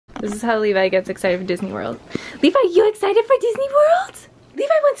This is how Levi gets excited for Disney World. Levi, you excited for Disney World?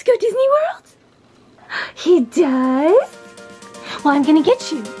 Levi wants to go Disney World? He does? Well, I'm gonna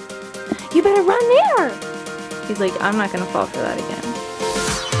get you. You better run there. He's like, I'm not gonna fall for that again.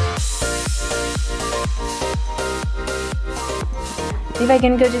 Levi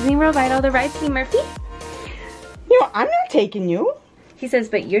gonna go Disney World, ride all the rides, see Murphy? You know, I'm not taking you. He says,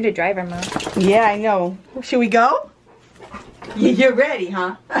 but you're the driver, Mom. Yeah, I know. Should we go? You're ready,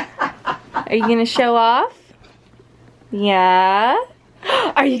 huh? Are you gonna show off? Yeah?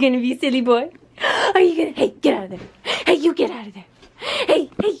 Are you gonna be a silly boy? Are you gonna, hey, get out of there. Hey, you get out of there. Hey,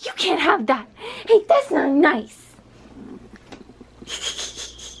 you can't have that. Hey, that's not nice.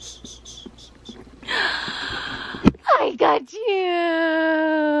 I got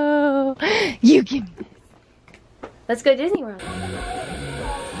you. You give me this. Let's go Disney World.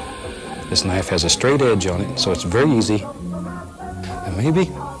 This knife has a straight edge on it, so it's very easy. And maybe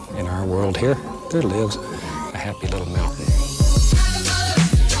in our world here, there lives a happy little mountain.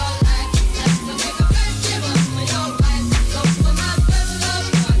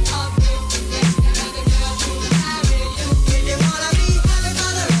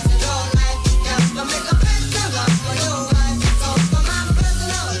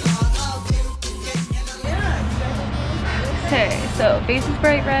 Okay, so face is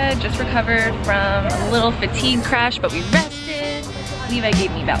bright red, just recovered from a little fatigue crash, but we rested. Levi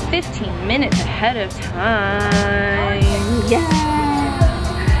gave me about 15 minutes ahead of time. Yeah!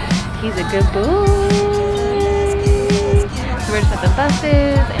 He's a good boy. So we're just at the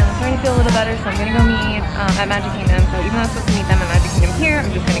buses, and I'm starting to feel a little better, so I'm gonna go meet at Magic Kingdom. So even though I'm supposed to meet them at Magic Kingdom here,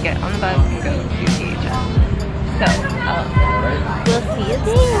 I'm just gonna get on the bus and go to CHS. So, we'll see you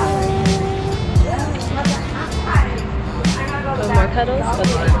there. Oh, more cuddles?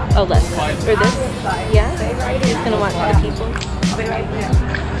 Okay. Oh, less cuddles. Or this? Yeah? You're just gonna watch the people.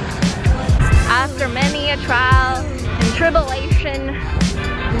 After many a trial and tribulation,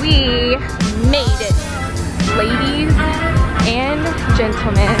 we made it. Ladies and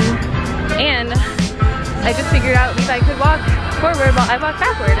gentlemen. And I just figured out Levi could walk forward while I walk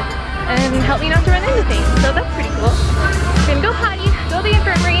backward and help me not to run into things. So that's pretty cool. I'm gonna go potty, go to the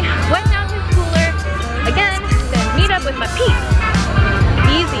infirmary, wet down his cooler again, then meet up with my peeps.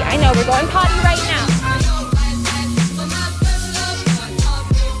 Easy, I know, we're going potty right now.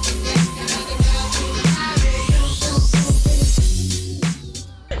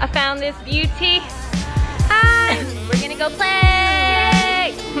 I found this beauty. We're gonna go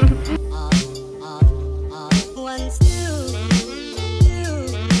play.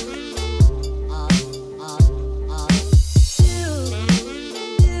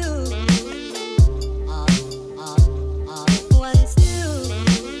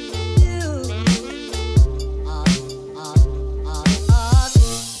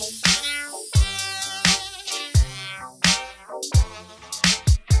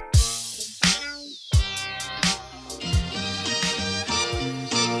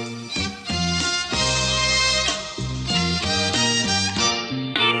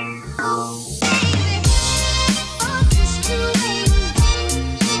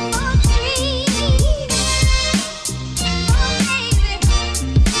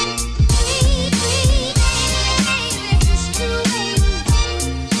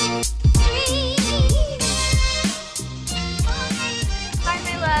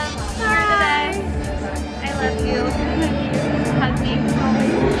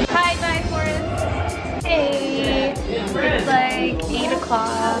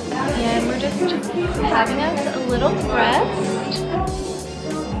 And we're just having us a little rest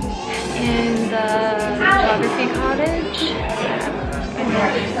in the photography cottage.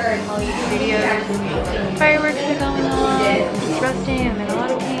 Studios. Fireworks are going on. Just resting. I'm in a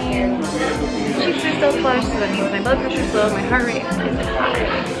lot of pain. Cheeks are still flushed, so that means my blood pressure's low. My heart rate is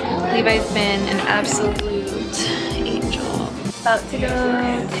high. Levi's been an absolute angel. About to go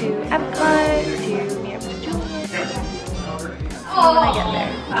to Epcot to meet up with Julian. When I get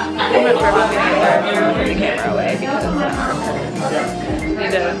there. I'm not sure if I'm going to get there. I'm going to put the camera away because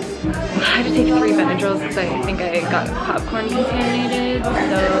I had to take 3 Benadryls because I think I got popcorn contaminated. So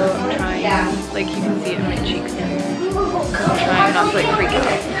I'm trying, like you can see it in my cheeks here. I'm trying not to like freak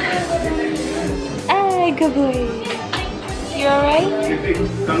out. Hey, good boy. You alright? Is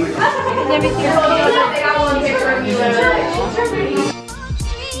everything okay?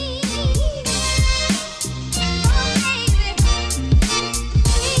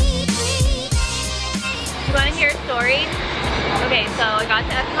 You want to hear a story? Okay, so I got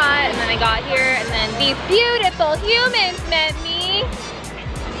to Epcot and then I got here and then these beautiful humans met me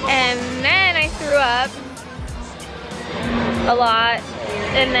and then I threw up a lot,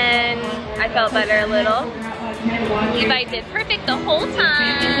 and then I felt better a little. Levi did perfect the whole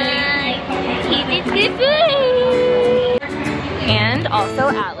time. He did good. And also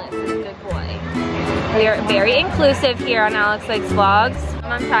Alex is a good boy. We are very inclusive here on Alex Likes Vlogs.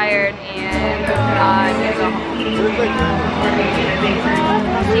 I'm tired and I'm gonna go home.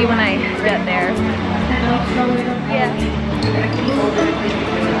 I'll see you when I get there. Yeah.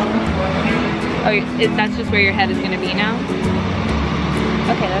 Oh, that's just where your head is gonna be now?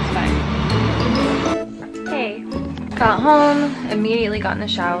 Okay, that's fine. Hey, got home, immediately got in the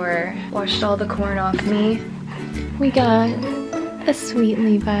shower, washed all the corn off me. We got a sweet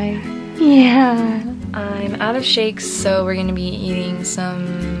Levi. Yeah. I'm out of shakes, so we're gonna be eating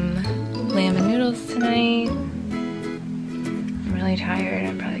some lamb and noodles tonight. I'm really tired.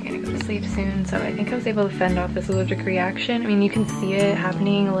 I'm probably gonna go to sleep soon, so I think I was able to fend off this allergic reaction. I mean, you can see it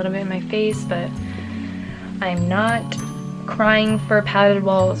happening a little bit in my face, but I'm not crying for padded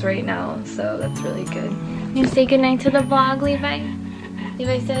walls right now, so that's really good. You say goodnight to the vlog, Levi?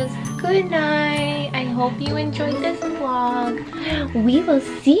 Levi says, good night. I hope you enjoyed this vlog. We will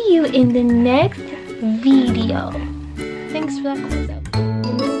see you in the next video. Thanks for that close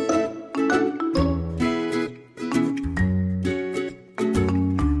up.